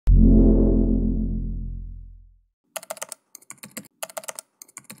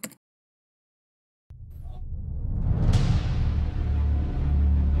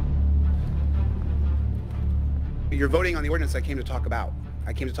you're voting on the ordinance I came to talk about.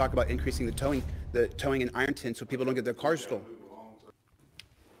 I came to talk about increasing the towing in Ironton so people don't get their cars stolen.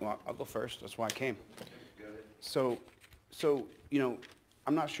 Well, I'll go first. That's why I came. So, you know,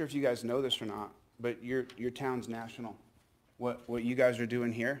 I'm not sure if you guys know this or not, but your town's national. What you guys are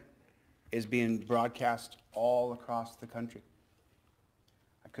doing here is being broadcast all across the country.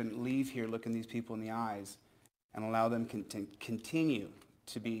 I couldn't leave here looking these people in the eyes and allow them to continue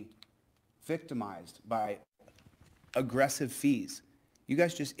to be victimized by aggressive fees. You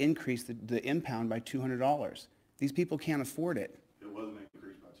guys just increased the impound by $200. These people can't afford it. It wasn't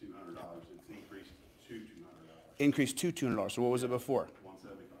increased by $200. It's increased to $200. Increased to $200. So what was it before? $175.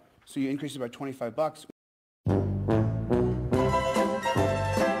 So you increased it by $25.